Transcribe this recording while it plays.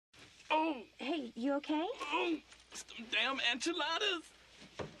Hey, you okay? Some damn enchiladas.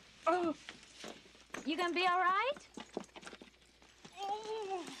 Oh. You gonna be all right?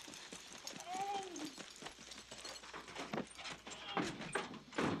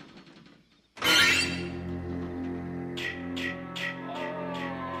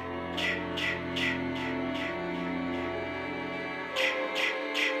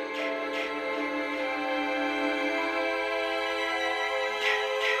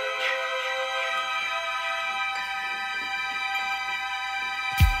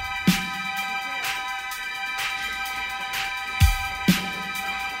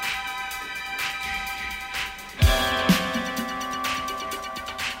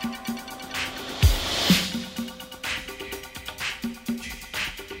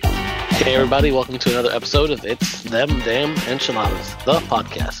 Hey everybody, welcome to another episode of It's Them Damn Enchiladas, the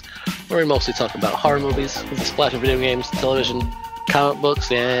podcast, where we mostly talk about horror movies with a splash of video games, television, comic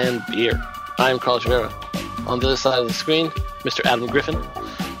books, and beer. I'm Carlos Rivera. On the other side of the screen, Mr. Adam Griffin.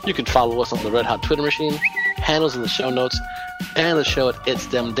 You can follow us on the Red Hot Twitter machine, handles in the show notes, and the show at It's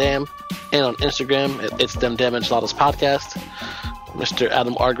Them Damn, and on Instagram at It's Them Damn Enchiladas Podcast. Mr.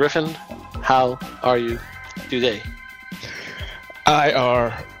 Adam R. Griffin, how are you today? I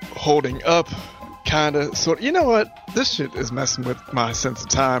are holding up, kinda, sort of. You know what? This shit is messing with my sense of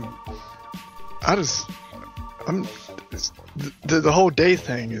time. The whole day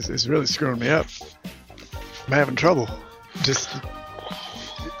thing is really screwing me up. I'm having trouble. Just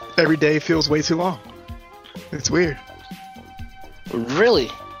every day feels way too long. It's weird.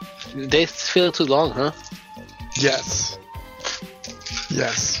 Really? Days feel too long, huh? Yes.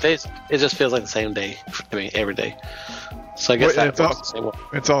 Days, it just feels like the same day to me every day. So I guess Well, that's the same way.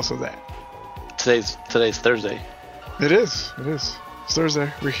 it's also that. Today's Thursday. It is. It's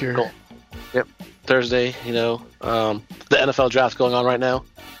Thursday. We're here. Cool. Yep, Thursday. You know, the NFL draft's going on right now,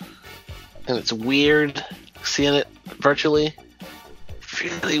 and it's weird seeing it virtually.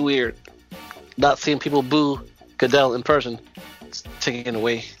 Really weird. Not seeing people boo Goodell in person. It's taken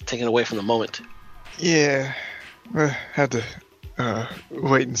away from the moment. Yeah. I have to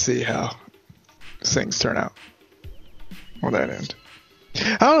wait and see how things turn out on that end.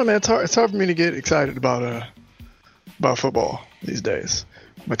 I don't know, man. It's hard for me to get excited about football these days.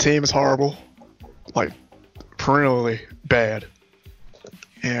 My team is horrible, like perennially bad,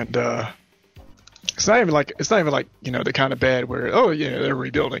 and it's not even like you know, the kind of bad where they're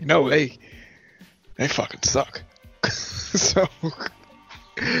rebuilding. No, they fucking suck.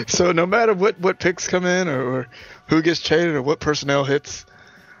 So no matter what picks come in or who gets traded or what personnel hits,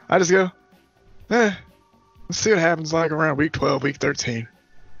 I just go, let's see what happens like around week 12, week 13.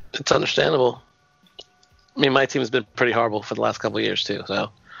 It's understandable. I mean, my team has been pretty horrible for the last couple of years too. So,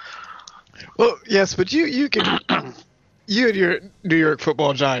 well, yes, but you can you and your New York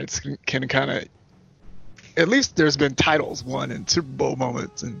Football Giants can kind of, at least there's been titles won and Super Bowl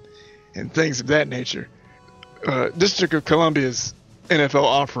moments and things of that nature. District of Columbia's NFL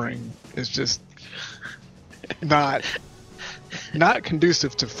offering is just not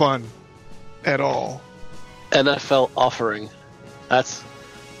conducive to fun at all. NFL offering. That's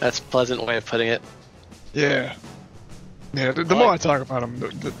a pleasant way of putting it. Yeah. The more I talk about them,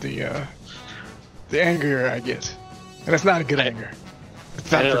 the angrier I get, and it's not a good anger.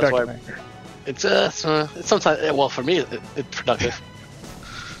 It's not productive anger. It's sometimes, well, for me, it's productive.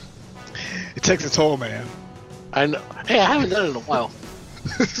 It takes a toll, man. I know. Hey, I haven't done it in a while.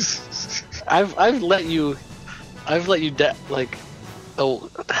 I've let you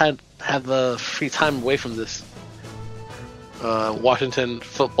have the free time away from this Washington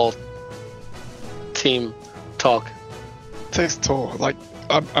football team talk. It takes a toll. Like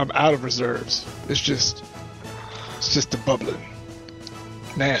I'm out of reserves. It's just a bubbling,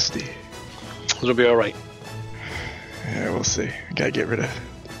 nasty. It'll be all right. Yeah, we'll see. Gotta get rid of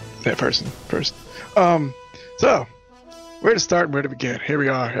that person first. So where to start and where to begin? Here we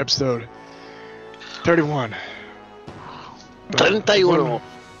are, episode 31. 31.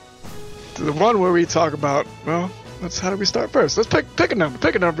 The one where we talk about, well, how do we start first? Let's pick a number.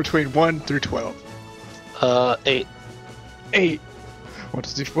 Pick a number between 1 through 12. 8. 8. 1, 2,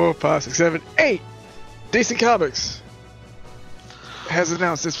 3, 4, 5, 6, 7, 8. DC Comics has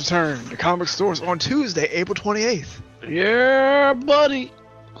announced its return to comic stores on Tuesday, April 28th. Yeah, buddy.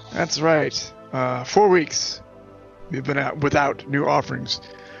 That's right. 4 weeks we've been out without new offerings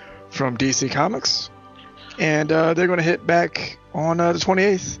from DC Comics. And they're going to hit back on the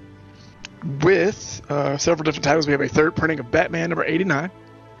 28th with several different titles. We have a third printing of Batman number 89,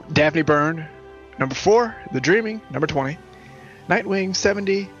 Daphne Byrne number 4, The Dreaming number 20, Nightwing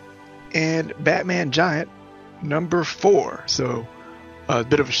 70, and Batman Giant number 4. So a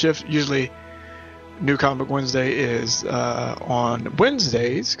bit of a shift. Usually, New Comic Book Wednesday is on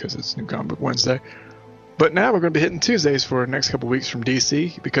Wednesdays because it's New Comic Book Wednesday. But now we're going to be hitting Tuesdays for the next couple weeks from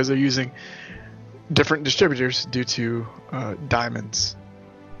DC because they're using different distributors due to Diamond's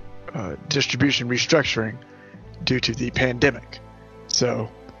distribution restructuring due to the pandemic. So,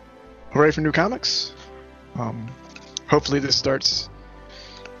 hooray for new comics. Hopefully this starts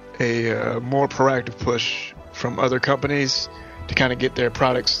a more proactive push from other companies to kind of get their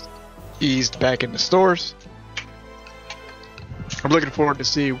products eased back into stores. I'm looking forward to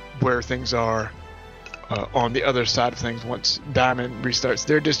see where things are on the other side of things once Diamond restarts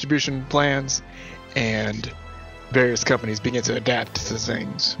their distribution plans and various companies begin to adapt to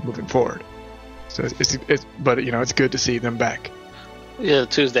things moving forward. So but you know, it's good to see them back. Yeah,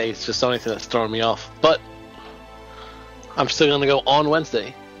 Tuesday is just the only thing that's throwing me off. But I'm still going to go on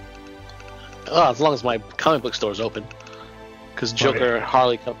Wednesday. As long as my comic book store is open. Because Joker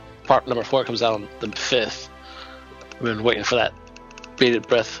Harley part number 4 comes out on the 5th. I've been waiting for that bated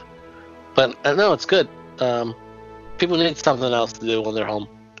breath. But I know it's good. People need something else to do when they're home.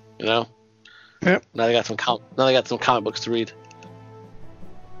 You know? Yep. Now they got some comic books to read.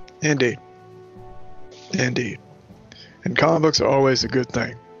 Indeed. And comic books are always a good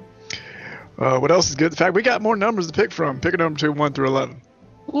thing. What else is good? The fact we got more numbers to pick from. Pick a number between 1 through 11.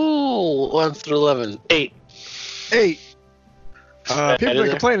 Ooh, 1 through 11. 8. People have been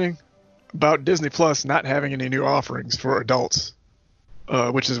complaining about Disney Plus not having any new offerings for adults,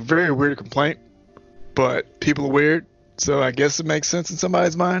 which is a very weird complaint, but people are weird, so I guess it makes sense in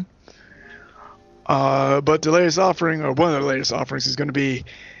somebody's mind. But the latest offering, or one of the latest offerings, is going to be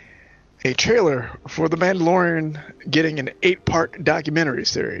a trailer for The Mandalorian getting an 8-part documentary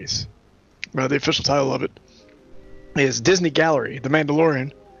series. The official title of it is Disney Gallery, The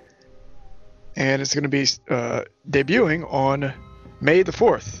Mandalorian, and it's going to be debuting on May the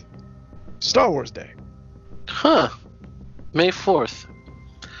 4th, Star Wars Day. Huh. May 4th.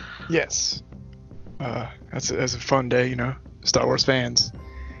 Yes. That's a fun day, you know. Star Wars fans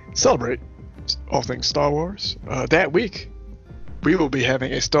celebrate all things Star Wars. That week, we will be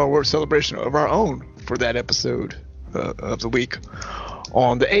having a Star Wars celebration of our own for that episode of the week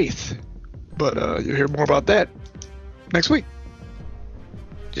on the 8th. But you'll hear more about that next week.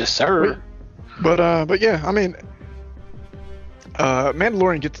 Yes, sir. But yeah, I mean,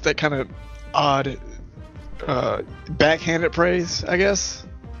 Mandalorian gets that kind of odd backhanded praise, I guess,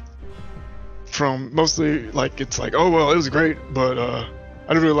 from mostly like it's like, oh well, it was great, but I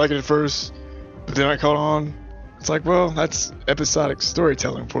didn't really like it at first, but then I caught on. It's like, well, that's episodic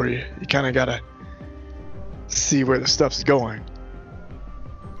storytelling for you. You kind of gotta see where the stuff's going.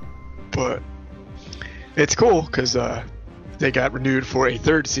 But it's cool because they got renewed for a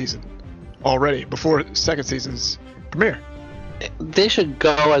 3rd season already before the 2nd season's premiere. They should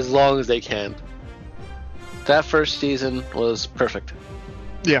go as long as they can. That first season was perfect.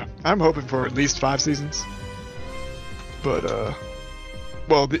 Yeah, I'm hoping for at least 5 seasons. But,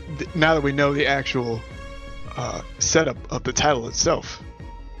 well, now that we know the actual setup of the title itself,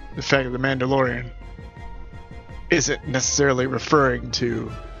 the fact that The Mandalorian isn't necessarily referring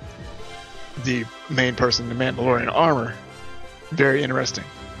to the main person in the Mandalorian armor, very interesting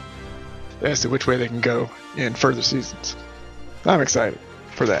as to which way they can go in further seasons. I'm excited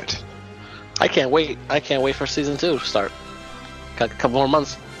for that. I can't wait for season 2 to start. Got a couple more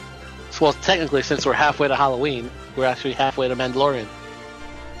months. Well, technically, since we're halfway to Halloween, we're actually halfway to Mandalorian.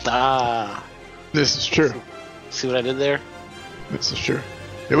 This is true. See what I did there? This is true.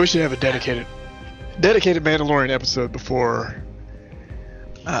 Yeah, we should have a dedicated Mandalorian episode before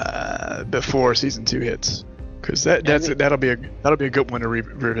season 2 hits, because that'll be a good one to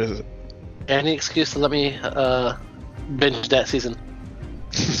revisit. Any excuse to let me binge that season.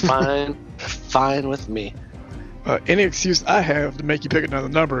 It's fine with me. Any excuse I have to make you pick another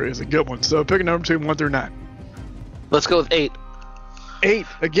number is a good one. So pick a number between 1 through 9. Let's go with 8. 8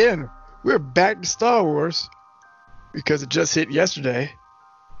 again. We're back to Star Wars because it just hit yesterday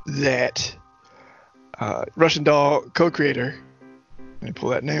that Russian Doll co-creator, let me pull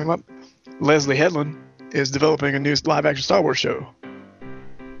that name up, Leslie Headland, is developing a new live-action Star Wars show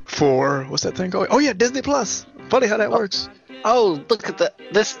for, what's that thing called? Oh yeah, Disney Plus. Funny how that works. Oh, look at that.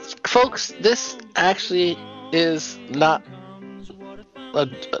 This, folks, this actually is not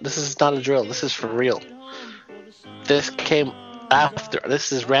this is not a drill. This is for real. This came after.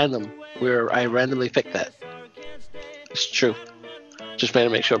 This is random. I randomly picked that. It's true. Just made to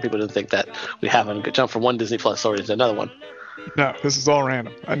make sure people didn't think that we haven't jumped from one Disney Plus story to another one. No, this is all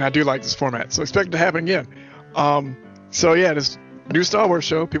random, and I do like this format, so expect it to happen again. So yeah, this new Star Wars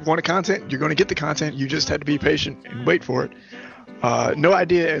show, people want the content, you're going to get the content, you just had to be patient and wait for it. No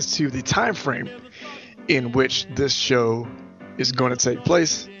idea as to the time frame in which this show is going to take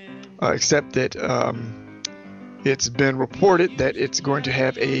place, except that it's been reported that it's going to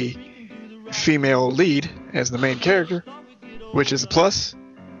have a female lead as the main character, which is a plus.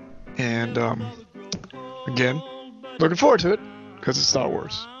 And again, looking forward to it because it's Star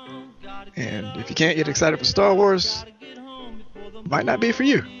Wars. And if you can't get excited for Star Wars, it might not be for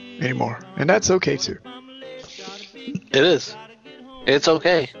you anymore, and that's okay too. It is. It's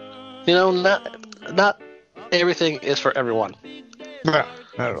okay. You know, not everything is for everyone. No, not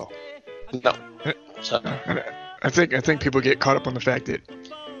at all. No. So. And I think people get caught up on the fact that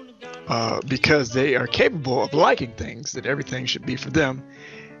because they are capable of liking things, that everything should be for them,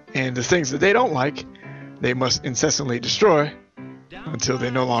 and the things that they don't like, they must incessantly destroy until they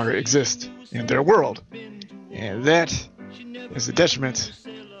no longer exist in their world. And that is a detriment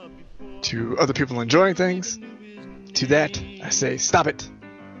to other people enjoying things. To that, I say, stop it.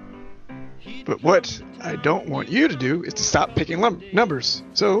 But what I don't want you to do is to stop picking numbers.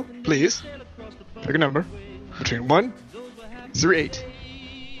 So, please, pick a number between 1 through 8.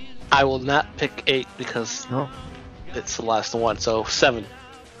 I will not pick 8 because it's the last one, so 7.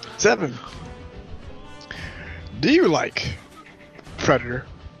 7. Do you like Predator?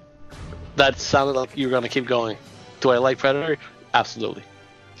 That sounded like you were going to keep going. Do I like Predator? Absolutely.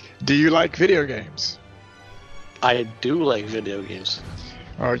 Do you like video games? I do like video games.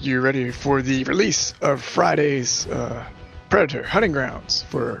 Are you ready for the release of Friday's Predator Hunting Grounds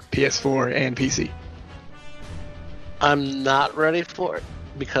for PS4 and PC? I'm not ready for it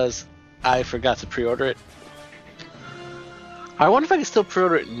because I forgot to pre-order it. I wonder if I can still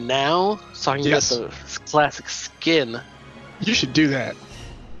pre-order it now so I can get the classic skin. You should do that.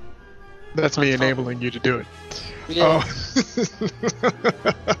 That's me enabling you to do it. Yeah.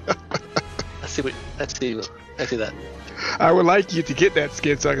 I see that. I would like you to get that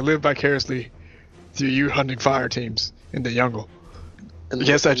skin so I can live vicariously through you hunting fire teams in the jungle.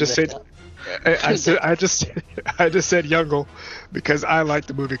 Yes, I just said. I just said jungle because I like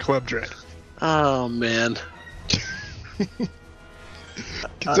the movie Club Dread. Oh man.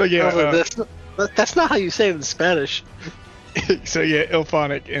 So yeah, that's not how you say it in Spanish. So yeah,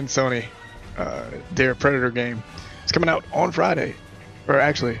 IllFonic and Sony, their Predator game is coming out on Friday, or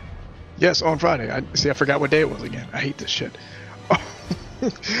actually, yes, on Friday. I forgot what day it was again. I hate this shit.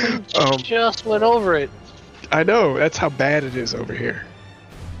 Just went over it. I know, that's how bad it is over here.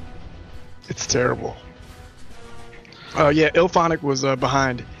 It's terrible. Yeah, IllFonic was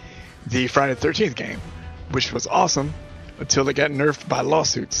behind the Friday the 13th game, which was awesome until it got nerfed by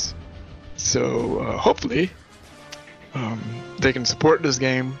lawsuits. So hopefully they can support this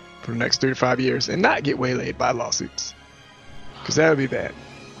game for the next 3 to 5 years and not get waylaid by lawsuits, because that would be bad.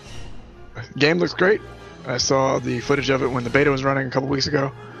 The game looks great. I saw the footage of it when the beta was running a couple weeks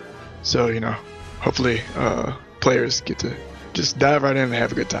ago. So, you know, hopefully players get to just dive right in and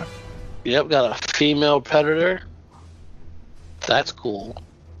have a good time. Yep, got a female Predator. That's cool.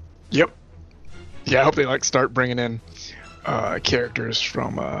 Yep. Yeah, I hope they start bringing in characters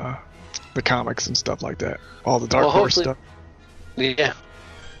from the comics and stuff like that. All the Dark Horse stuff. Yeah.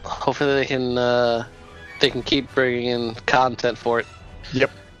 Hopefully they can keep bringing in content for it.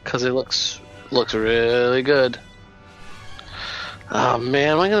 Yep. Because it looks really good. Oh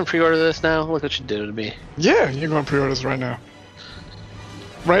man, am I gonna pre-order this now? Look what you did to me. Yeah, you're gonna pre-order this right now.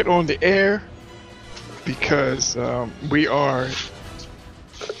 Right on the air, because we are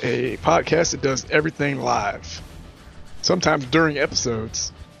a podcast that does everything live. Sometimes during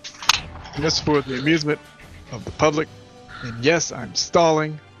episodes. Just for the amusement of the public. And yes, I'm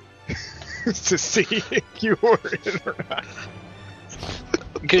stalling to see if you were in or not.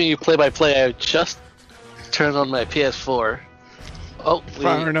 Giving you play-by-play, I just turned on my PS4. Oh,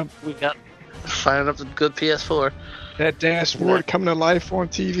 firing up the good PS4. That dashboard coming to life on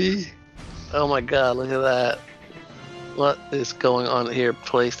TV. Oh my god, look at that. What is going on here?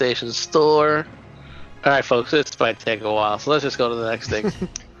 PlayStation Store. Alright folks, this might take a while, so let's just go to the next thing.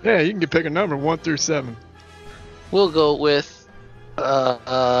 Yeah, you can pick a number 1 through 7. We'll go with 6. 1,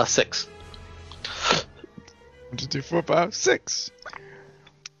 2, 3, 4, 5, 6.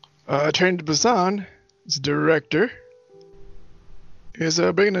 Train to Busan, its director, is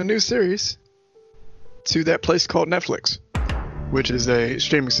bringing a new series to that place called Netflix, which is a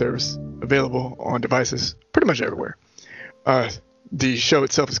streaming service available on devices pretty much everywhere. The show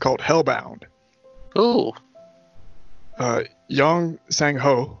itself is called Hellbound. Ooh. Yong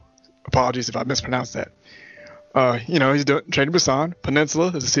Sang-ho, apologies if I mispronounced that. He's doing Train to Busan. Peninsula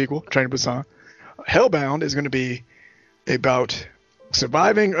is a sequel, Train to Busan. Hellbound is going to be about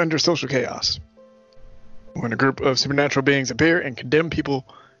surviving under social chaos. when a group of supernatural beings appear and condemn people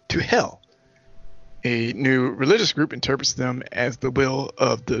to hell. A new religious group interprets them as the will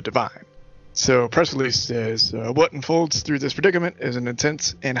of the divine. So, press release says, what unfolds through this predicament is an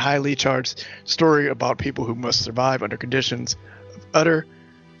intense and highly charged story about people who must survive under conditions of utter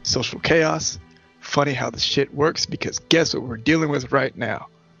social chaos. Funny how this shit works, because guess what we're dealing with right now?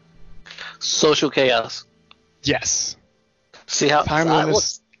 Social chaos. Yes. See how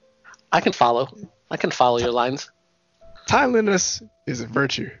Timeliness. I can follow. I can follow your lines. Timeliness is a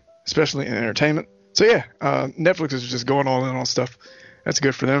virtue, especially in entertainment. So yeah, Netflix is just going all in on stuff. That's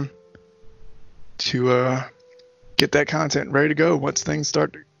good for them to get that content ready to go once things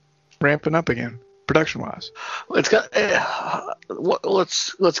start ramping up again, production-wise. It's got.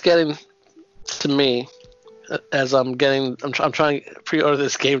 Let's get into me as I'm trying to pre-order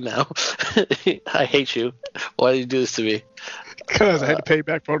this game now. I hate you. Why did you do this to me? Because I had to pay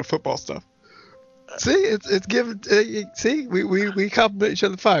back for all the football stuff. See, it's given. See, we compliment each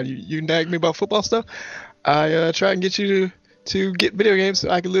other fine. You nag me about football stuff. I try and get you to get video games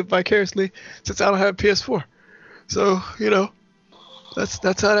so I can live vicariously, since I don't have a PS4. So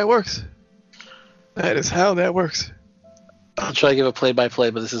that's how that works. That is how that works. I'll try to give a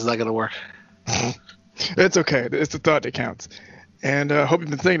play-by-play, but this is not going to work. It's okay. It's the thought that counts. And I hope you've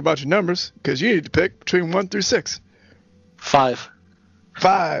been thinking about your numbers, because you need to pick between 1 through 6. 5.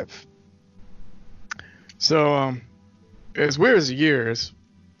 5. So, as weird as the year is,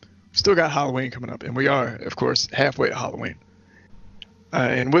 we've still got Halloween coming up, and we are, of course, halfway to Halloween.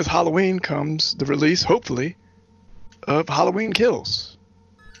 And with Halloween comes the release, hopefully, of Halloween Kills.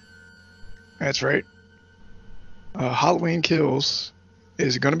 That's right. Halloween Kills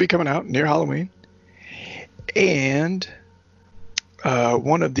is going to be coming out near Halloween. And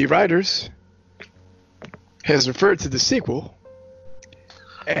one of the writers has referred to the sequel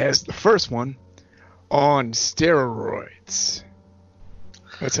as the first one on steroids.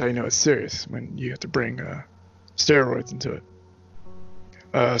 That's how you know it's serious, when you have to bring steroids into it.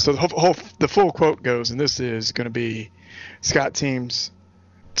 So the full quote goes, and this is going to be Scott Teems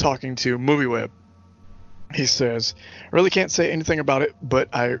talking to MovieWeb. He says, I really can't say anything about it, but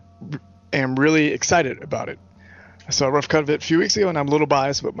I am really excited about it. I saw a rough cut of it a few weeks ago, and I'm a little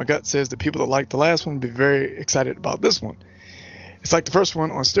biased, but my gut says that people that liked the last one will be very excited about this one. It's like the first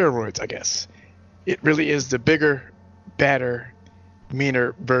one on steroids, I guess. It really is the bigger, badder,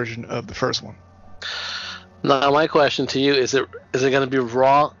 meaner version of the first one. Now, my question to you is: it going to be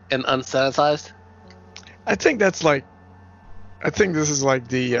raw and unsanitized? I think this is like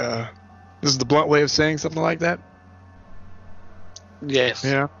this is the blunt way of saying something like that. Yes.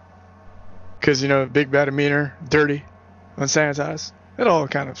 Yeah. Because big, bad, and meaner, dirty, unsanitized. It all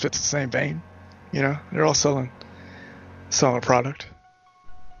kind of fits the same vein. They're all selling a product.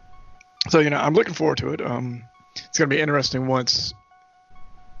 So I'm looking forward to it. It's going to be interesting once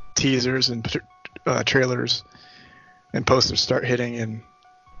teasers and trailers and posters start hitting and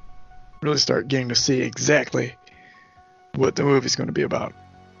really start getting to see exactly what the movie's going to be about.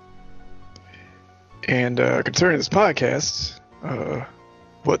 And concerning this podcast,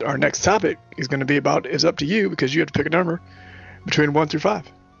 what our next topic is going to be about is up to you, because you have to pick a number between 1 through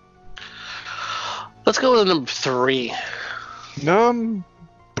 5. Let's go with number 3.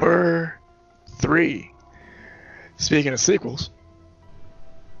 Number 3. Speaking of sequels.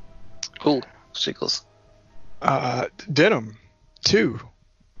 Ooh, sequels. Denim 2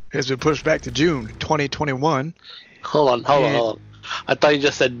 has been pushed back to June 2021. Hold on. I thought you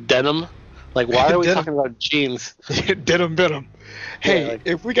just said denim. Like, why are we talking about jeans? Denim. Hey, Yeah,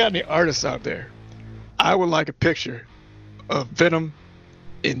 if we got any artists out there, I would like a picture of Venom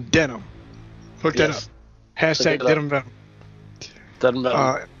in denim. Look that up. Hashtag Denim Venom. Denim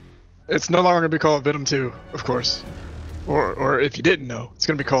Venom. It's no longer going to be called Venom 2, of course. Or if you didn't know, it's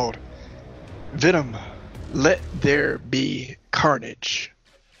going to be called Venom Let There Be Carnage.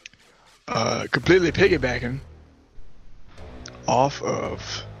 Completely piggybacking off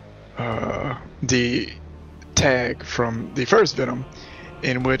of the tag from the first Venom,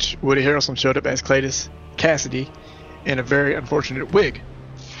 in which Woody Harrelson showed up as Cletus Cassidy in a very unfortunate wig.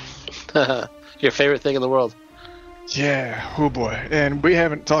 Your favorite thing in the world. Yeah, oh boy. And we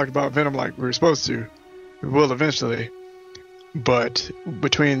haven't talked about Venom like we were supposed to. We will eventually. But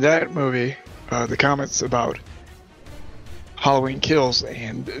between that movie, the comments about Halloween Kills,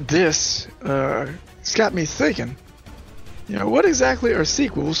 and this, it's got me thinking, what exactly are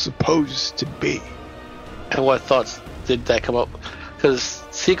sequels supposed to be? And what thoughts did that come up? Because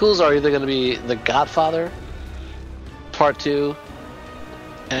sequels are either going to be The Godfather, Part 2,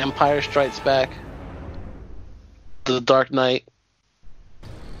 Empire Strikes Back, The Dark Knight.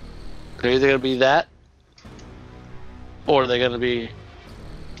 They're either going to be that, or are they going to be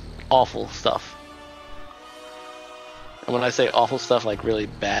awful stuff? And when I say awful stuff, like really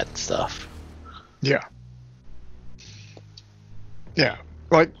bad stuff. Yeah. Yeah.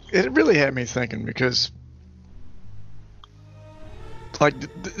 Like, it really had me thinking because, like,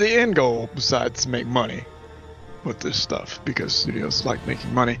 the end goal, besides to make money with this stuff, because studios like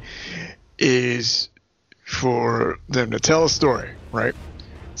making money, is for them to tell a story, right?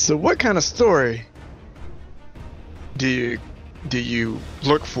 So what kind of story do you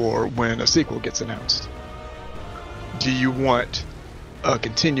look for when a sequel gets announced? Do you want a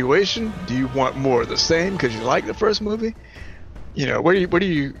continuation? Do you want more of the same because you like the first movie? You know, what do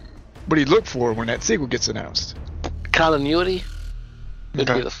you look for when that sequel gets announced? Continuity would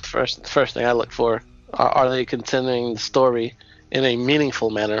Okay. be the first thing I look for. Are they continuing the story in a meaningful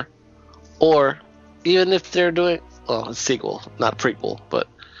manner, or even if they're doing a sequel, not a prequel, but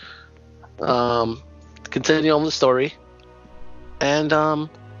continue on the story and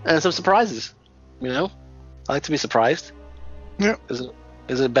some surprises. You know, I like to be surprised. Yeah. Is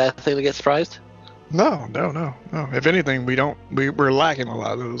it a bad thing to get surprised? No. If anything, we're lacking a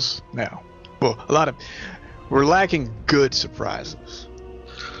lot of those now. Well, we're lacking good surprises.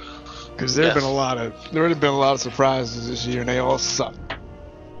 Because there have been a lot of surprises this year, and they all suck.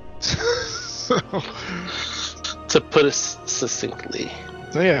 So To put it succinctly.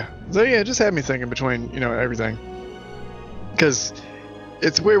 yeah, it just had me thinking between everything. Because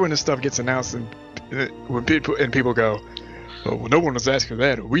it's weird when this stuff gets announced and when people go, "Oh, well, no one was asking for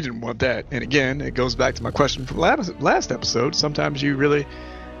that, or we didn't want that." And again, it goes back to my question from last episode. Sometimes you really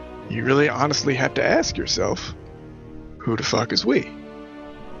honestly have to ask yourself, who the fuck is we?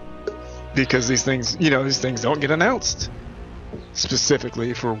 Because these things don't get announced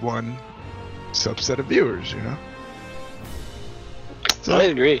specifically for one subset of viewers, So I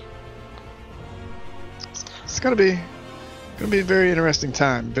agree. it's gonna be a very interesting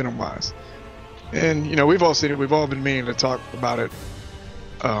time, Venom-wise. And we've all seen it. We've all been meaning to talk about it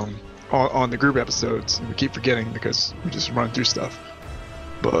on the group episodes, and we keep forgetting because we just run through stuff.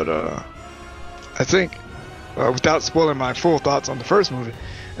 But I think, without spoiling my full thoughts on the first movie,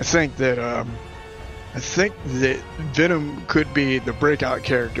 I think that Venom could be the breakout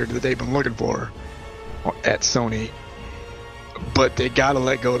character that they've been looking for at Sony, but they gotta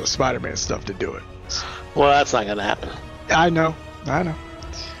let go of the Spider-Man stuff to do it. Well, that's not gonna happen. I know,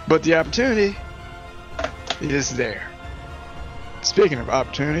 but the opportunity is there. Speaking of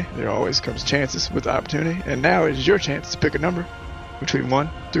opportunity, there always comes chances with opportunity, and now is your chance to pick a number between 1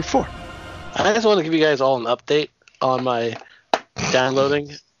 through 4. I just want to give you guys all an update on my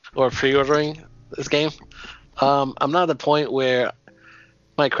downloading or pre-ordering this game. I'm not at the point where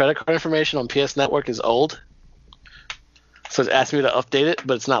my credit card information on PS Network is old, so it's asking me to update it,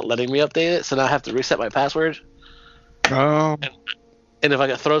 but it's not letting me update it, so now I have to reset my password. Oh, And if I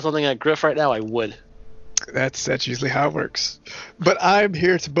could throw something at Griff right now, I would. that's usually how it works. But I'm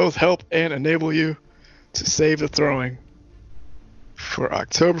here to both help and enable you to save the throwing for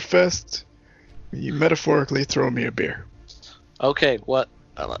Oktoberfest. You metaphorically throw me a beer. Okay, what?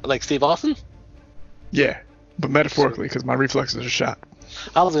 Like Steve Austin? Yeah, but metaphorically, because my reflexes are shot.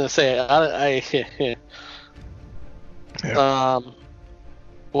 I was gonna say, Yeah.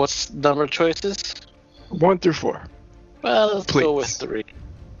 What's number choices? 1 through 4. Well, let's go with Please.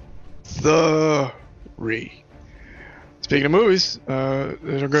 3. 3. Speaking of movies that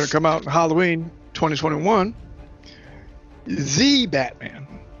are going to come out in Halloween 2021, The Batman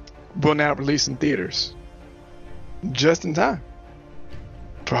will now release in theaters just in time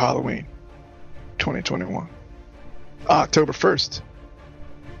for Halloween 2021. October 1st,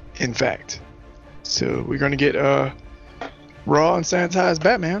 in fact. So we're going to get raw and sanitized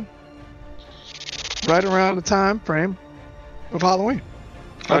Batman right around the time frame of Halloween.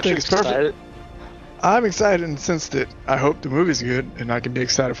 I think it's perfect. Excited? I'm excited in the sense that I hope the movie's good and I can be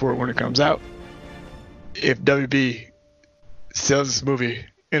excited for it when it comes out. If WB sells this movie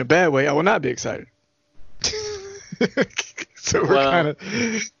in a bad way, I will not be excited. So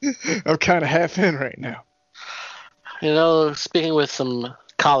I'm kind of half in right now. Speaking with some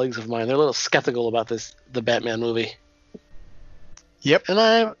colleagues of mine, they're a little skeptical about the Batman movie. Yep. And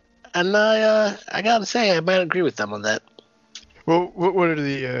I gotta say, I might agree with them on that. Well, what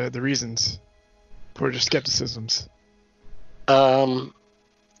are the reasons for your skepticisms?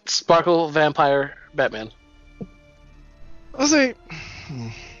 Sparkle Vampire Batman. I'll say,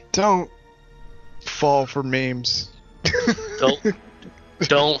 don't fall for memes.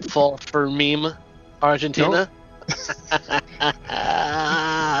 Don't fall for meme, Argentina.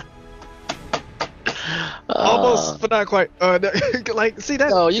 Almost, but not quite. Like, see that?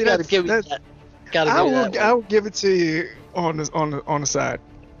 No, you see, gotta give me that. Gotta give you that I one. will give it to you on the side,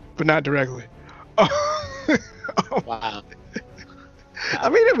 but not directly. Wow. I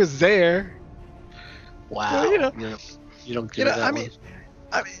mean, it was there. Wow. Well, you don't give it that one.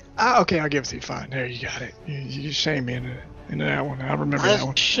 Okay, I'll give it to you. Fine, there you got it. You shamed me into that one. I remember that I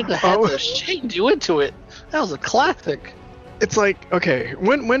one. should have had to shame you into it. That was a classic. It's like, okay,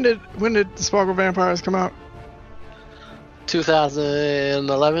 when did the Sparkle Vampires come out?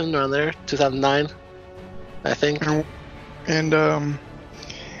 2011, around there. 2009, I think. And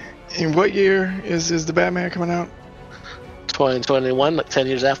in what year is the Batman coming out? 2021, like 10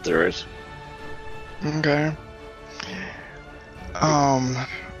 years afterwards. Okay.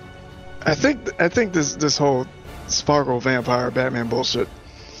 I think this whole Sparkle Vampire Batman bullshit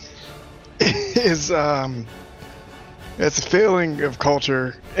is it's a failing of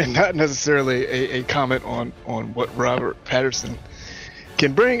culture and not necessarily a comment on what Robert Pattinson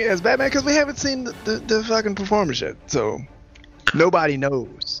can bring as Batman, because we haven't seen the fucking performance yet, so nobody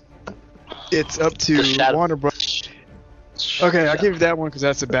knows. It's up to Warner Bros. Okay, I'll give you that one because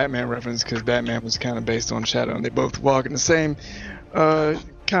that's a Batman reference, because Batman was kind of based on Shadow, and they both walk in the same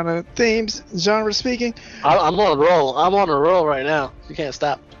kind of themes, genre speaking. I'm on a roll. I'm on a roll right now. You can't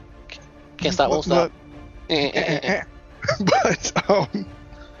stop. Can't stop, won't stop. But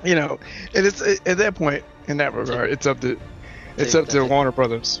and it's at that point, in that regard, it's up to Warner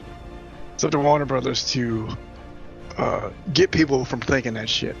Brothers. It's up to Warner Brothers to get people from thinking that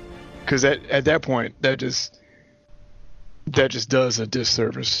shit, because at that point that just does a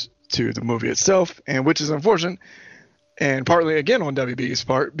disservice to the movie itself, and which is unfortunate, and partly again on WB's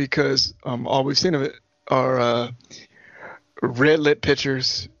part, because all we've seen of it are red lit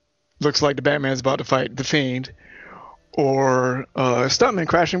pictures. Looks like the Batman's about to fight the Fiend, or stuntmen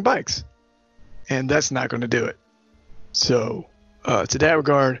crashing bikes, and that's not going to do it. So to that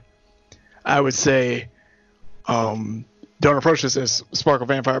regard, I would say don't approach this as Sparkle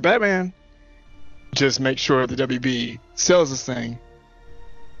Vampire Batman. Just make sure the WB sells this thing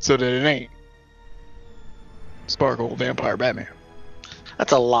so that it ain't Sparkle Vampire Batman.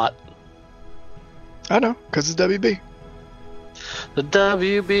 That's a lot. I know, because it's WB. The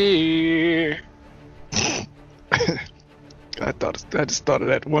WB. I just thought of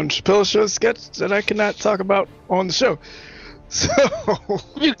that one Chappelle Show sketch that I cannot talk about on the show. So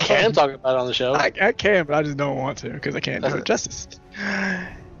You can talk about it on the show. I can, but I just don't want to, because I can't do it justice.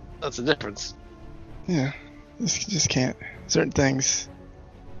 That's the difference. Yeah, just can't. Certain things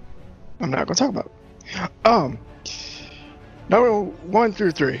I'm not gonna talk about. Number 1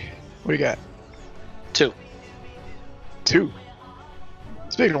 through 3. What do you got? 2. 2.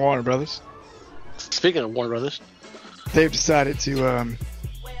 Speaking of Warner Brothers, Speaking of Warner Brothers, they've decided to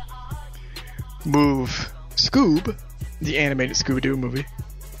move Scoob, the animated Scooby-Doo movie,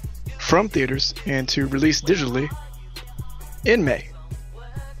 from theaters and to release digitally in May.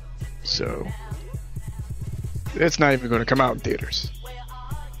 So it's not even going to come out in theaters.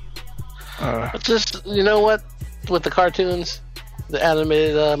 it's just, you know what? With the cartoons, the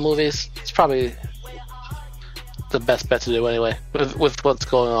animated movies, it's probably the best bet to do anyway, with what's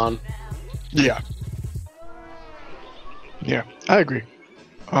going on. Yeah, I agree.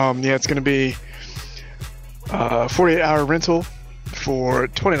 It's going to be 48-hour rental for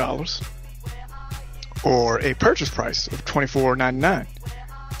 $20, or a purchase price of $24.99.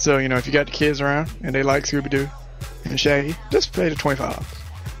 So, if you got the kids around and they like Scooby-Doo and Shaggy, just pay the $25.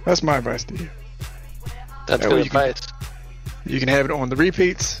 That's my advice to you. That's That good way advice. You can have it on the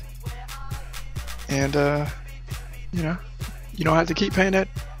repeats, and you don't have to keep paying that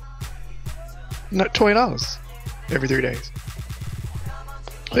 $20 every 3 days.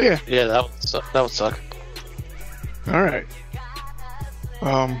 But Yeah, that would suck. All right.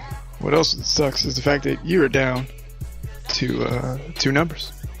 What else sucks is the fact that you are down to 2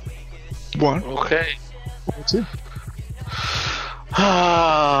 numbers. 1 Okay. or 2.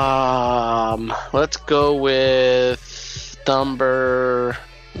 Let's go with number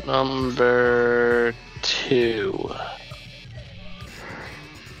 2.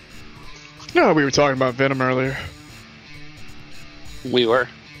 No, we were talking about Venom earlier. We were.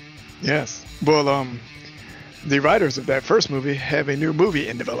 Yes. Well, the writers of that first movie have a new movie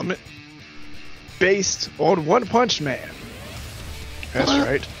in development based on One Punch Man. That's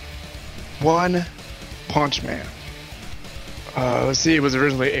right. One Punch Man. Let's see, it was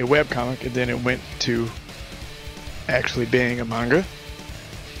originally a webcomic, and then it went to actually being a manga.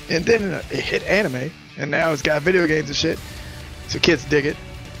 And then it hit anime, and now it's got video games and shit. So kids dig it.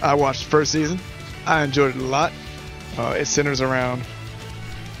 I watched the first season. I enjoyed it a lot. It centers around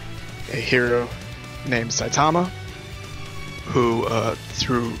a hero named Saitama, who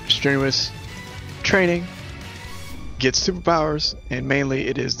through strenuous training, gets superpowers, and mainly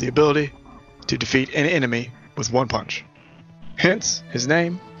it is the ability to defeat an enemy with one punch. Hence his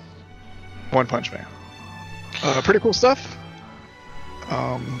name, One Punch Man. Pretty cool stuff.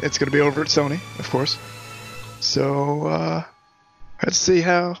 It's going to be over at Sony, of course. So let's see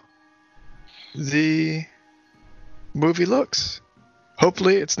how the movie looks.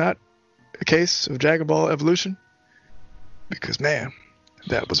 Hopefully it's not a case of Dragon Ball Evolution, because man,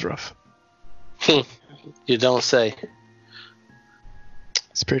 that was rough. You don't say.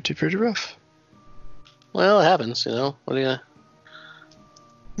 It's pretty rough. Well, it happens, you know. What do you?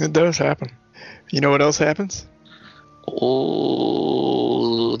 It does happen. You know what else happens?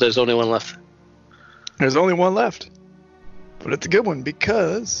 Oh, there's only one left. There's only one left. But it's a good one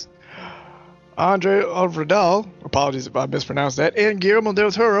because Andre Alvarado, apologies if I mispronounced that, and Guillermo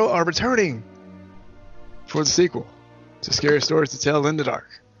del Toro are returning for the sequel to Scary Stories to Tell in the Dark.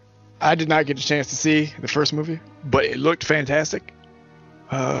 I did not get a chance to see the first movie, but it looked fantastic.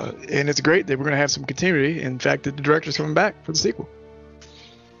 And it's great that we're going to have some continuity. In fact, that the director's coming back for the sequel.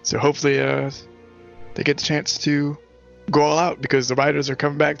 So hopefully they get the chance to go all out because the writers are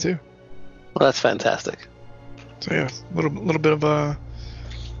coming back too. Well, that's fantastic. So yeah, a little bit of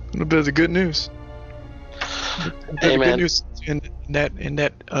the good news. Hey, man. Good news in that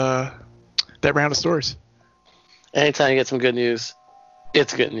round of stories. Anytime you get some good news,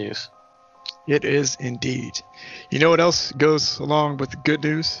 it's good news. It is indeed. You know what else goes along with the good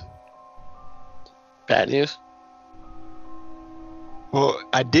news? Bad news? Well,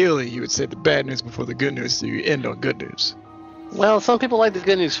 ideally, you would say the bad news before the good news, so you end on good news. Well, some people like the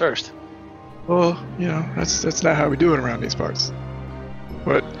good news first. Well, you know, that's not how we do it around these parts.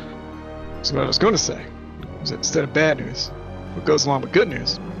 But so what I was going to say is that instead of bad news, what goes along with good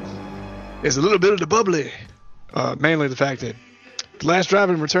news is a little bit of the bubbly. Mainly the fact that The Last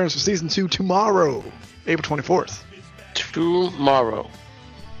Dragon returns for Season 2 tomorrow, April 24th.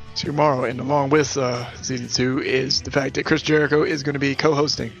 Tomorrow, and along with Season 2 is the fact that Chris Jericho is going to be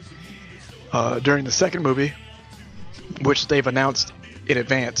co-hosting during the second movie, which they've announced in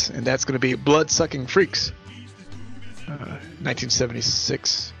advance, and that's going to be Blood-Sucking Freaks,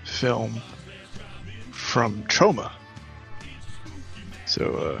 1976 film from Troma.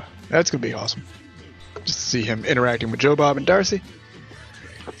 So that's going to be awesome. Just to see him interacting with Joe Bob and Darcy.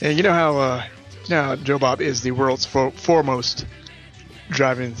 And you know how Joe Bob is the world's foremost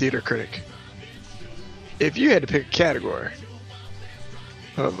drive-in theater critic. If you had to pick a category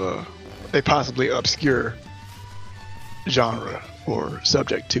of a possibly obscure genre or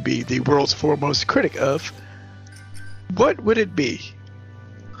subject to be the world's foremost critic of, what would it be?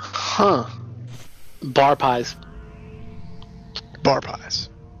 Bar pies. Bar pies.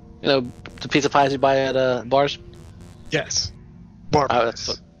 You know, the pizza pies you buy at bars? Yes. Bar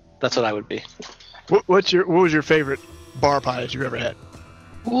pies. That's what I would be. What was your favorite bar pie that you ever had?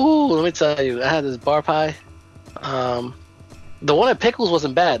 Ooh, let me tell you. I had this bar pie. The one at Pickles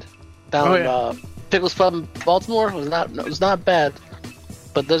wasn't bad. Down in Pickles Pub in Baltimore was not bad.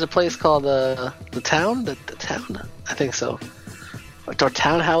 But there's a place called the Town? The Town? I think so. Or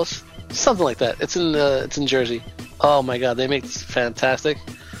Townhouse? Something like that. It's in Jersey. Oh my god, they make this fantastic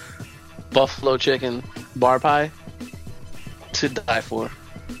buffalo chicken bar pie to die for.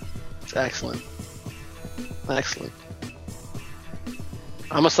 It's excellent. Excellent.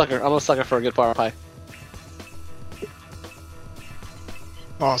 I'm a sucker for a good bar pie.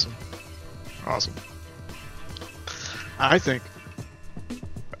 Awesome. I think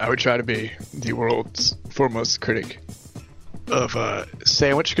I would try to be the world's foremost critic of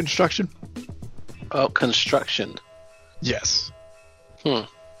sandwich construction. Oh, construction. Yes.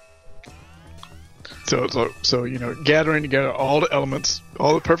 So you know, gathering together all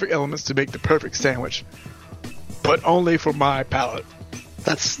the perfect elements to make the perfect sandwich, but only for my palate.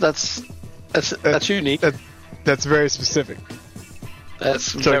 That's unique. That's very specific.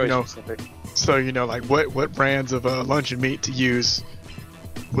 That's very specific. So you know, like what brands of luncheon meat to use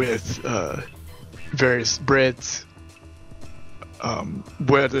with various breads,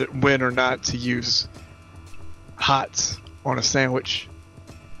 when or not to use hots on a sandwich,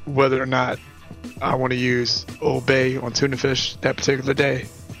 whether or not I want to use Old Bay on tuna fish that particular day.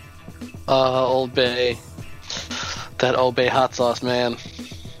 Old Bay. That Old Bay hot sauce, man.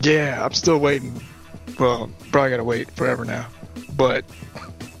 Yeah, I'm still waiting. Well, probably gotta wait forever now. But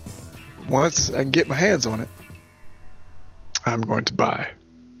once I can get my hands on it, I'm going to buy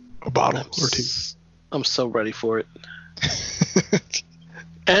a bottle or two. I'm so ready for it.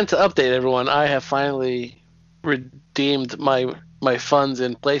 And to update everyone, I have finally redeemed my funds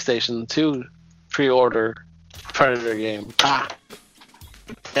in PlayStation to pre-order Predator game.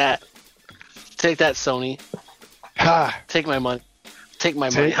 That Take that, Sony. Ha! Take my money. Take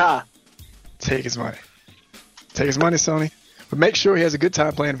my money. Ha! Take his money. Take his money, Sony. But make sure he has a good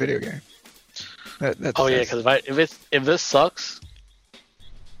time playing a video game. That's Yeah, because if this sucks,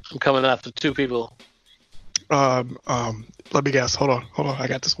 I'm coming after 2 people. let me guess. Hold on. I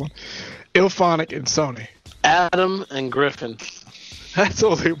got this one. Ilphonic and Sony. Adam and Griffin. That's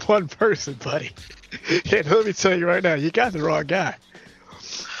only one person, buddy. And let me tell you right now, you got the wrong guy.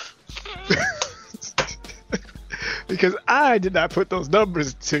 Because I did not put those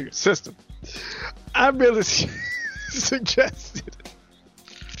numbers into your system. I merely suggested.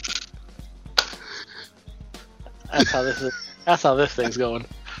 That's how this thing's going.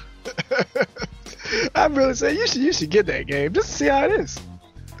 I'm really saying you should get that game just to see how it is.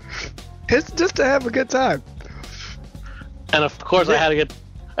 It's just to have a good time. And of course I had to get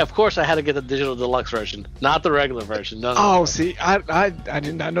the digital deluxe version, not the regular version. No. See, I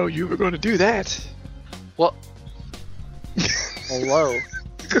did not know you were going to do that. Well, hello.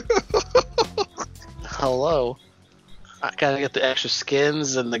 Hello. I gotta get the extra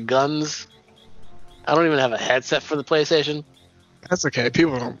skins and the guns. I don't even have a headset for the PlayStation. That's okay.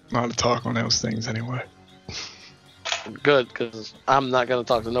 People don't know how to talk on those things anyway. Good, because I'm not gonna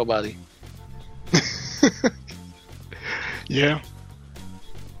talk to nobody. Yeah,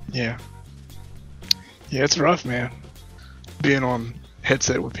 it's rough, man. Being on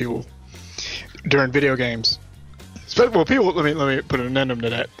headset with people during video games. Well, people. Let me put an addendum to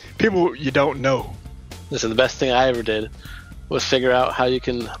that. People you don't know. Listen, the best thing I ever did was figure out how you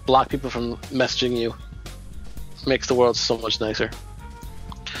can block people from messaging you. Makes the world so much nicer.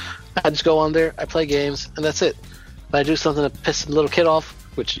 I just go on there, I play games, and that's it. If I do something to piss the little kid off,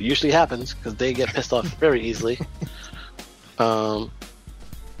 which usually happens because they get pissed off very easily. And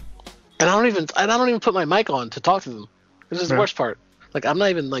I don't even put my mic on to talk to them. This is the worst part. Like, I'm not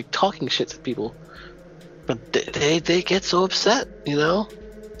even like talking shit to people, but they get so upset, you know.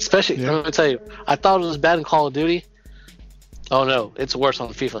 Especially, I'm gonna tell you, I thought it was bad in Call of Duty. Oh no, it's worse on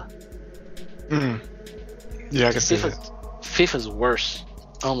FIFA. Yeah, I can see that. FIFA's worse.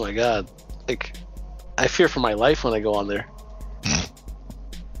 Oh my god, like I fear for my life when I go on there. I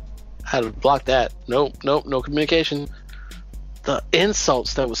had to block that. Nope, no communication. The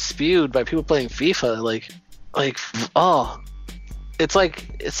insults that was spewed by people playing FIFA, it's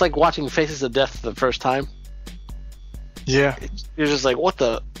like watching Faces of Death for the first time. Yeah, you're just like, what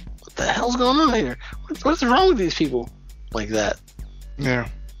the hell's going on here? What's wrong with these people? Like that. Yeah.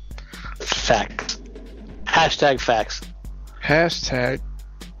 Facts. Hashtag facts. Hashtag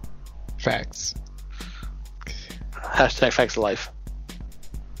facts. Hashtag facts of life.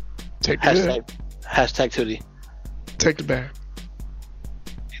 Take the Hashtag Tootie. Take the bag.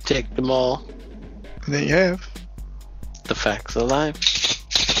 You take them all. And then you have the facts of life.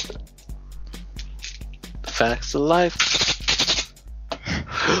 The facts of life.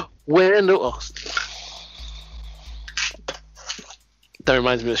 That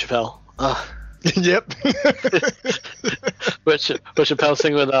reminds me of Chappelle. Yep. But Chappelle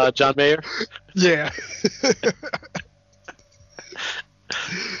sing with John Mayer? Yeah.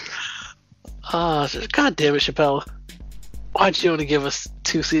 God damn it, Chappelle. Why'd you only give us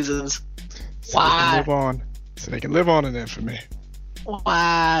 2 seasons? Why? So they can live on in infamy.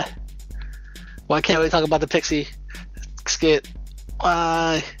 Why? Why can't we talk about the Pixie skit?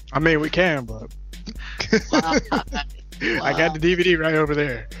 Why? I mean, we can, but I got the DVD right over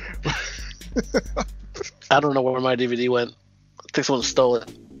there. I don't know where my DVD went. I think someone stole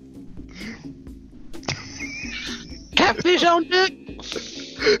it. Catfish on dick.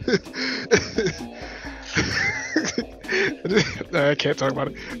 I can't talk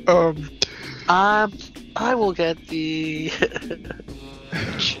about it. I will get the.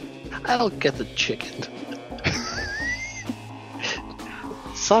 I'll get the chicken.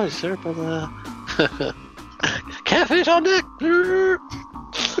 Sorry, sir, but catfish on dick.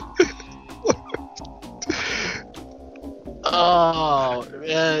 Oh,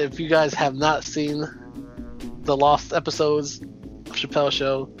 yeah, if you guys have not seen the lost episodes of Chappelle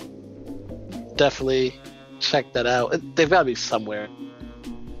Show, definitely check that out. They've got to be somewhere.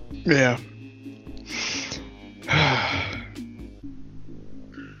 Yeah.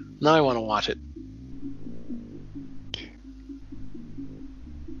 Now I want to watch it.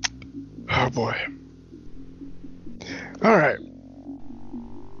 Oh boy. All right.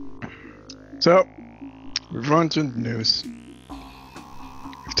 So, we've run through the news.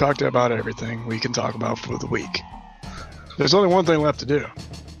 We've talked about everything we can talk about for the week. There's only one thing left to do.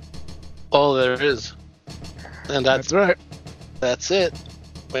 Oh, there is. And That's right. That's it.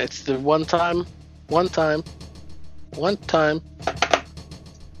 It's the one time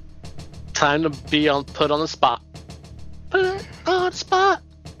time to be put on the spot. Put on the spot.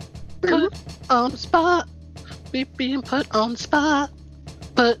 Put on the spot. Being put on the spot.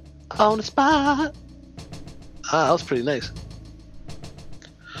 Put on the spot. Ah, that was pretty nice.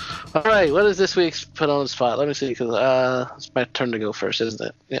 All right, what is this week's put on the spot? Let me see, because it's my turn to go first, isn't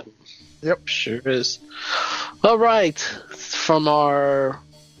it? Yep. Yep. Sure is. All right, from our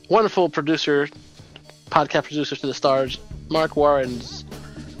wonderful producer, podcast producer to the stars, Mark Warren's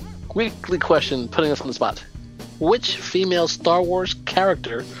weekly question, putting us on the spot. Which female Star Wars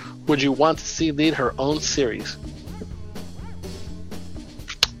character would you want to see lead her own series?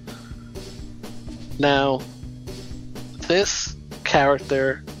 Now, this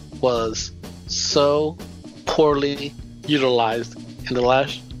character was so poorly utilized in the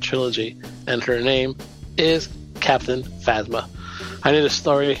last trilogy, and her name is Captain Phasma. I need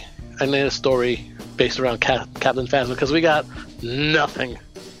a story based around Captain Phasma, because we got nothing.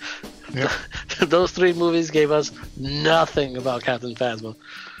 Yep. Those 3 movies gave us nothing about Captain Phasma.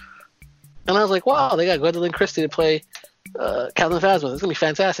 And I was like, wow, they got Gwendolyn Christie to play Captain Phasma. It's going to be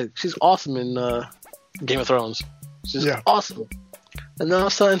fantastic. She's awesome in Game of Thrones. She's awesome. And then all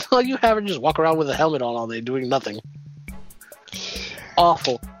of a sudden, all you have her just walk around with a helmet on all day doing nothing.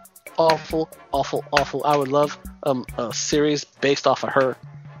 Awful. Awful, awful, awful. I would love a series based off of her.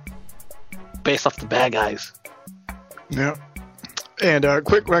 Based off the bad guys. Yeah. And a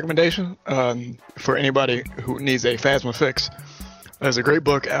quick recommendation for anybody who needs a Phasma fix. There's a great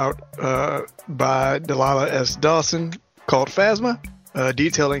book out by Delilah S. Dawson called Phasma,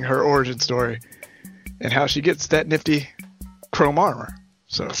 detailing her origin story and how she gets that nifty chrome armor.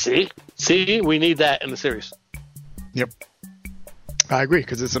 So see, we need that in the series. Yep, I agree,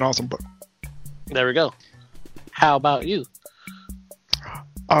 because it's an awesome book. There we go. How about you?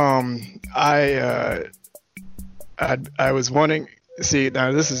 I was wanting. See,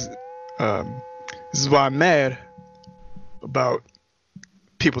 now this is why I'm mad about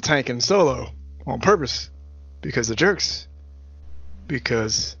people tanking Solo on purpose, because they're jerks.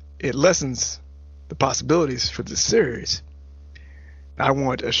 Because it lessens the possibilities for this series. I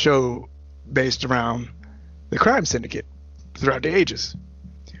want a show based around the crime syndicate throughout the ages.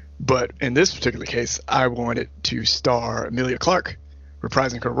 But in this particular case, I want it to star Emilia Clarke,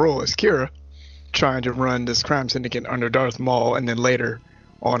 reprising her role as Kira, trying to run this crime syndicate under Darth Maul, and then later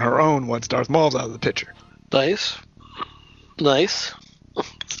on her own once Darth Maul's out of the picture. Nice.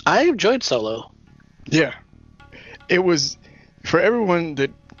 I enjoyed Solo. Yeah. It was, for everyone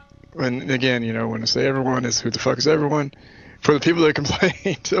that, and again, when I say everyone, is who the fuck is everyone? For the people that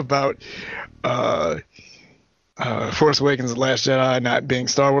complained about Force Awakens and The Last Jedi not being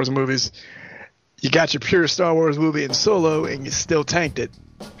Star Wars movies, you got your pure Star Wars movie in Solo, and you still tanked it.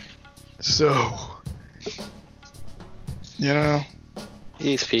 So,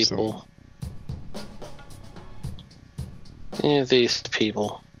 these people. Yeah, these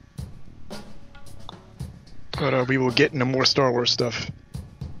people. But we will get into more Star Wars stuff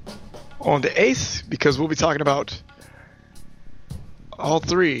on the 8th, because we'll be talking about all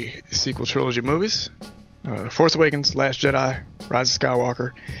 3 sequel trilogy movies. Force Awakens, Last Jedi, Rise of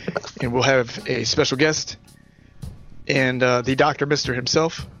Skywalker. And we'll have a special guest, and the Dr. Mister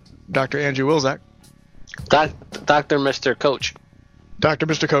himself, Dr. Andrew Wilczak. Dr. Mr. Coach. Dr.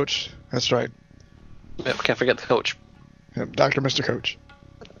 Mr. Coach. That's right. Yep, can't forget the coach. Yep, Dr. Mr. Coach.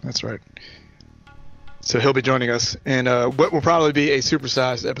 That's right. So he'll be joining us, and what will probably be a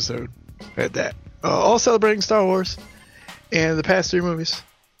supersized episode at that. All celebrating Star Wars and the past 3 movies.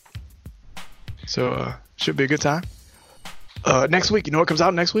 So should be a good time. Next week, you know what comes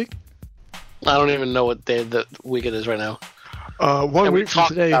out next week? I don't even know what day of the week it is right now. 1 week from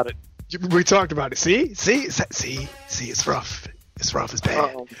today. About it. We talked about it. See, it's rough. It's rough. It's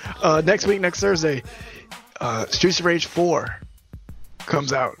bad. Next week, next Thursday, Streets of Rage 4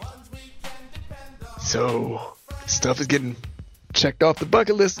 comes out. So stuff is getting checked off the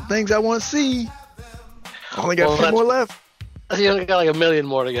bucket list of things I want to see. Only got 10 more left. You only got like 1 million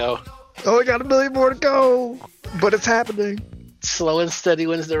more to go. Only got 1 million more to go, but it's happening. Slow and steady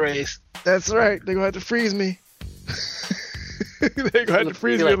wins the race. That's right. They're gonna have to freeze me. They're gonna have to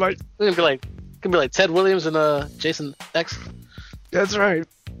freeze me like. It's gonna be like Ted Williams and Jason X. That's right.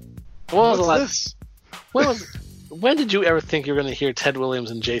 When did you ever think you were going to hear Ted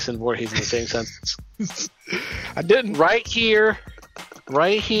Williams and Jason Voorhees in the same sentence? I didn't. Right here.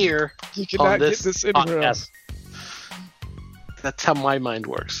 You cannot get this anywhere else. That's how my mind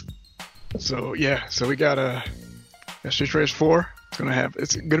works. So we got Street Rage 4.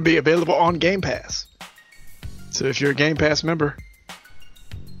 It's gonna be available on Game Pass. So if you're a Game Pass member,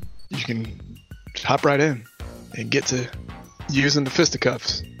 you can hop right in and get to using the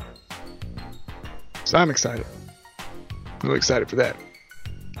fisticuffs So I'm excited. Really excited for that.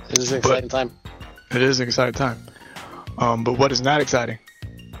 It is an exciting time. It is an exciting time. But what is not exciting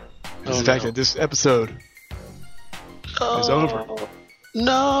is the fact that this episode is over.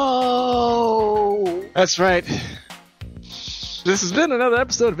 No! That's right. This has been another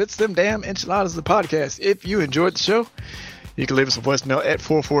episode of It's Them Damn Enchiladas, the podcast. If you enjoyed the show, you can leave us a voicemail at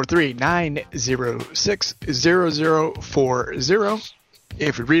 443-906-0040.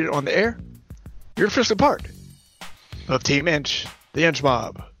 If we read it on the air, you're officially part of Team Inch, the Inch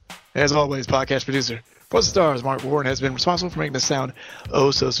Mob. As always, podcast producer for the stars, Mark Warren, has been responsible for making this sound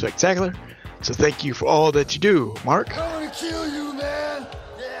oh so spectacular. So thank you for all that you do, Mark. I'm gonna kill you, man.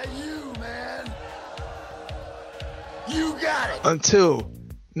 Yeah, you, man. You got it. Until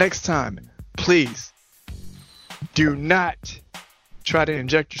next time, please do not try to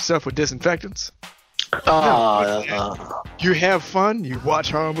inject yourself with disinfectants. You have fun, you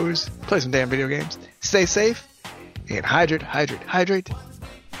watch horror movies, play some damn video games, stay safe, and hydrate.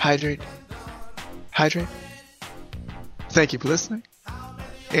 Thank you for listening,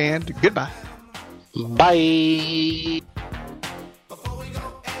 and goodbye. Bye!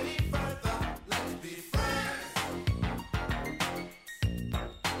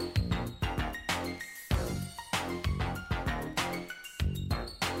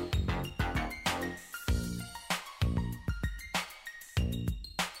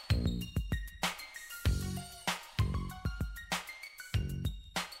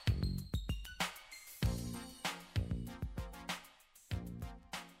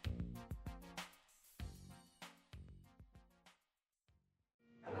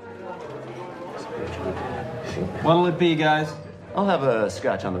 What'll it be, guys? I'll have a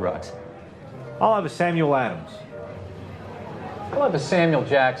scotch on the rocks. I'll have a Samuel Adams. I'll have a Samuel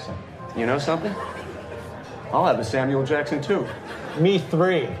Jackson. You know something? I'll have a Samuel Jackson, too. Me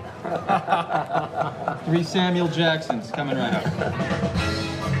 3. 3 Samuel Jacksons coming right up.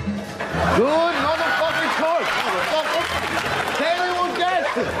 Good motherfucking choice, motherfucker. Samuel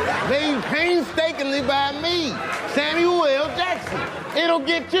Jackson, made painstakingly by me, Samuel L. Jackson. It'll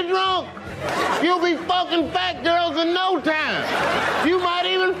get you drunk. You'll be fucking fat girls in no time. You might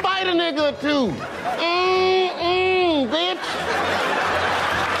even fight a nigga or two. Bitch.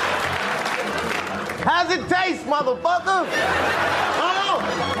 How's it taste, motherfucker?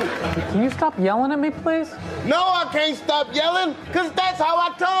 Can you stop yelling at me, please? No, I can't stop yelling, because that's how I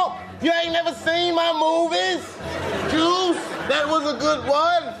talk. You ain't never seen my movies? Juice, that was a good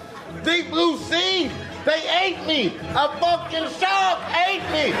one. Deep Blue Sea, they ate me. A fucking shark ate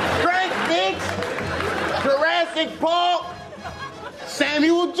me. Drink, bitch. Jurassic Park,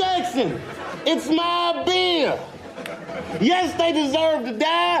 Samuel Jackson. It's my beer. Yes, they deserve to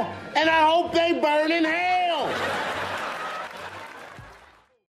die, and I hope they burn in hell.